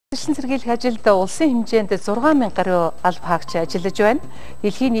Уран сэргийлэх ажилд улсын хэмжээнд 6,000 гаруй алба хаагч ажиллаж байна.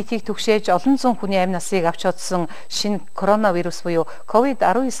 Дэлхийн нийтийг түгшээж олон зуун хүний амь насыг авч чадсан шинэ коронавирус буюу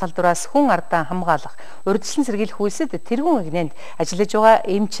COVID-19 салдвараас хүн ардаа хамгаалах урьдчилан сэргийлэх үйлсэд тэргуун игнэнд ажиллаж байгаа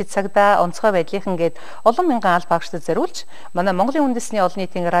эмч, цагдаа, онцгой байдлынхан гээд олон мянган алба хаагчдад зориулж манай Монголын үндэсний олон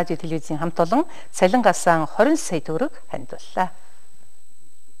нийтийн радио телевизийн хамт олон цалингаасаа 20 сая төгрөг хандивлаа.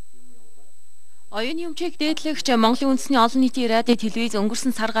 Оюуны өмчийг дээдлэгч Монголын үндэсний олон нийтийн радио телевиз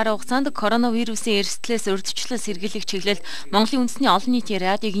өнгөрсөн сар гаруй хугацаанд коронавирусын эрсдлээс урьдчилан сэргийлэх чиглэлд Монголын үндэсний олон нийтийн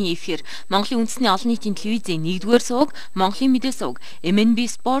радиогийн эфир, Монголын үндэсний олон нийтийн телевизийн 1-р суваг, Монголын мэдээ суваг, МНБ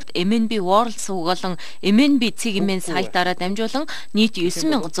спорт, МНБ World суваг болон МНБ цэг сайтаараа дамжуулан нийт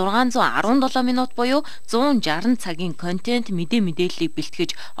 9617 минут буюу 160 цагийн контент мэдээллийг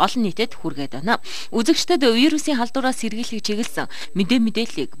бэлтгэж олон нийтэд хүргээд байна. Үзэгчдэд вирусын халдвараас сэргийлэх чиглэсэн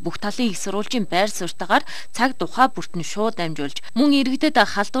мэдээллийг бүх талын их сурвалжийн байр суурьтайгаар цаг тухай бүртэн шууд дамжуулж мөн иргэдэд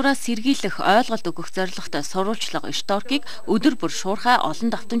халдвараас сэргийлэх ойлголт өгөх зорилготой сурвалжлага шторкийг өдөр бүр шуурхай олон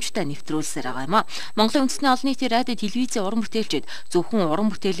давтамжтай нэвтрүүлсээр байгаа юм а. Монголын үндэсний олон нийтийн радио телевизийн уран бүтээлчид зөвхөн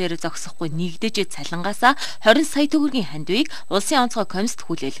уран бүтээлээр зогсохгүй нэгдэж цалингаасаа 20 сая төгрөгийн хандивыг улсын онцгой комиссд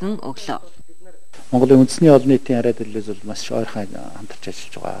хүлээлгэн өглөө. Монголын үндэсний олон нийтийн радио телевиз бол маш ойрхон хамтарч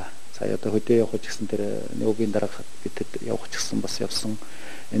ажиллаж байгаа. Сая одоо хөдөө явах гэсэн тэр нөгөөгийн дараах бидэд явах гэсэн бас явсан.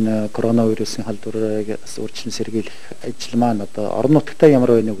 Энэ коронавирусын халдвараас урьдчилан сэргийлэх ажил маань одоо орон нутгтаа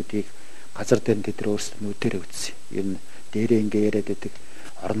ямар байна вэ гэдгийг газар дээр тэд өөрсдөө нүдэрээ үзсэн. Ер нь дээрээ ингээ яриад байдаг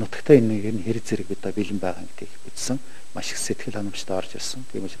орон нутгтаа энэ ер нь хэр зэрэг одоо бэлэн байгаа гэдгийг үзсэн. Маш их сэтгэл ханамжтай орж ирсэн.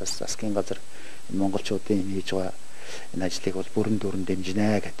 Тийм учраас засгийн газар монголчуудын хийж байгаа энэ ажлыг бол бүрэн дүүрэн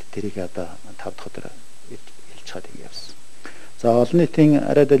дэмжинэ гэдэг тэрийг одоо 5 дахь өдөр хэлж чад ингэ явсан. За олон нийтийн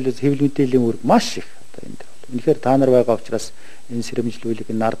радио хэвлэл мэдээллийн үүрэг маш их одоо энэ дээр. Үнэхээр та нар байгаа учраас энэ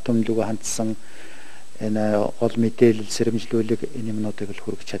сэрэмжлүүлэг нард түмлүгөө хандсан энэ гол мэдээлэл сэрэмжлүүлэг энэ юмнуудыг л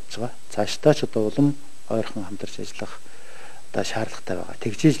хүргэж чадж байгаа. Цаашдаа ч одоо улам ойрхон хамтарч ажиллах одоо шаардлагатай байгаа.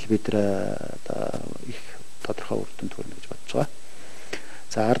 Тэгжээж л бид одоо их тодорхой үр дүнд хүрнэ гэж бодож байгаа.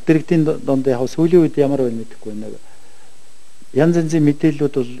 За ард иргэдийн донд яг сүүлийн үед ямар байна мэдэхгүй нэг янз янзын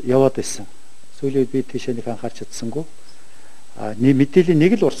мэдээллүүд бол яваад байсан. Сүүлийн үед би тийшээ нэг анхаарч чадсангүй. Мэдээллийн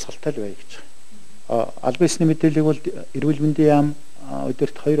нэг л урсгалтай л бай гэж. Албан ёсны мэдээллийг бол эрүүл мэндийн яам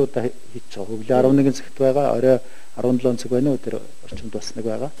өдөрт 2 удаа хийж байгаа. Өглөө 11 цагт байгаа, орой 17 цаг байна. Өдөр орчимд бас нэг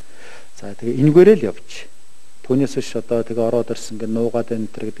байгаа. За тэгээ энэгээрээ л явж. Түүнээс биш одоо тэгээ ороод ирсэн гэ нуугаад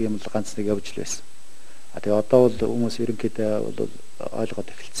энэ төр гэдэг юм л ганц нэг явж л байсан. Тэгээ одоо бол хүмүүс ерөнхийдөө бол ойлгоод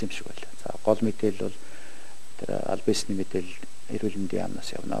эхэлсэн юм шиг байна. За гол мэдээлэл бол тэр албан ёсны мэдээлэл эрүүл мэндийн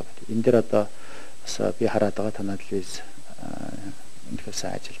яамнаас явна гэдэг. Энэ дэр одоо бас би хараад байгаа танаа телевиз үнэхээр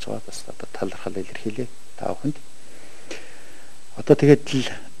сайн ажиллаж байгаа. Бас одоо талархал илэрхийлээ та бүхэнд. Одоо тэгээд л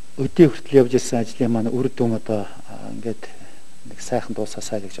өдөө хүртэл явж ирсэн ажлын маань үр дүн одоо ингээд нэг сайхан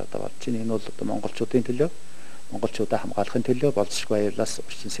дуусаасаа гэж одоо бодож байна. Энэ бол одоо монголчуудын төлөө, монголчуудаа хамгаалахын төлөө болцсохгүй аюулаас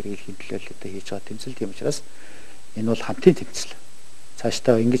урьдчилан сэргийлэхийн төлөө л одоо хийж байгаа тэмцэл. Тийм учраас энэ бол хамтын тэмцэл.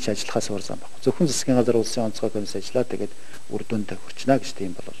 Цаашдаа ингэж ажиллахаас өөр зам байхгүй. Зөвхөн засгийн газар улсын онцгой комисс ажиллаа тэгээд үр дүндээ хүрчнэ гэж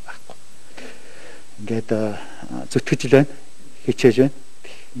тийм бол байхгүй. Ингээд зүтгэж л байна. Хичээж байна.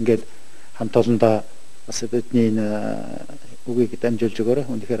 Ингээд хамт олондоо бас бидний энэ үгийг дамжуулж өгөөрэй.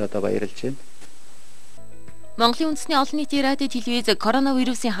 Үнэхээр одоо баярлж байна. Монголын үндэсний олон нийтийн радио телевиз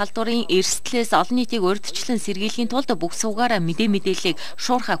коронавирусын халдварын эрсдлээс олон нийтийг урьдчилан сэргийлэхийн тулд бүх сувгаараа мэдээллийг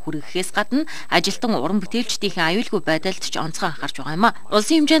шуурхай хүргэхээс гадна ажилтан уран бүтээлчдийн аюулгүй байдалд ч онцгой анхаарч байгаа юм а.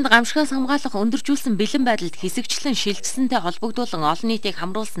 Улсын хэмжээнд гамшигаас хамгаалах өндөржүүлсэн бэлэн байдалд хэсэгчлэн шилжсэнтэй холбогдуулан олон нийтийг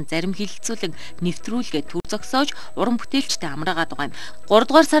хамруулсан зарим хилэлцүүлэг нэвтрүүлгээ төр зогсоож уран бүтээлчдэд амраагаад байгаа юм.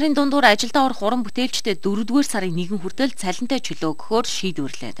 3 дугаар сарын дундуур ажилдаа орох уран бүтээлчдэд 4 дугаар сарын 1 хүртэл цалинтай чөлөө өгөхөөр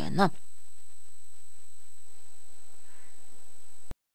шийдвэрлээд байна.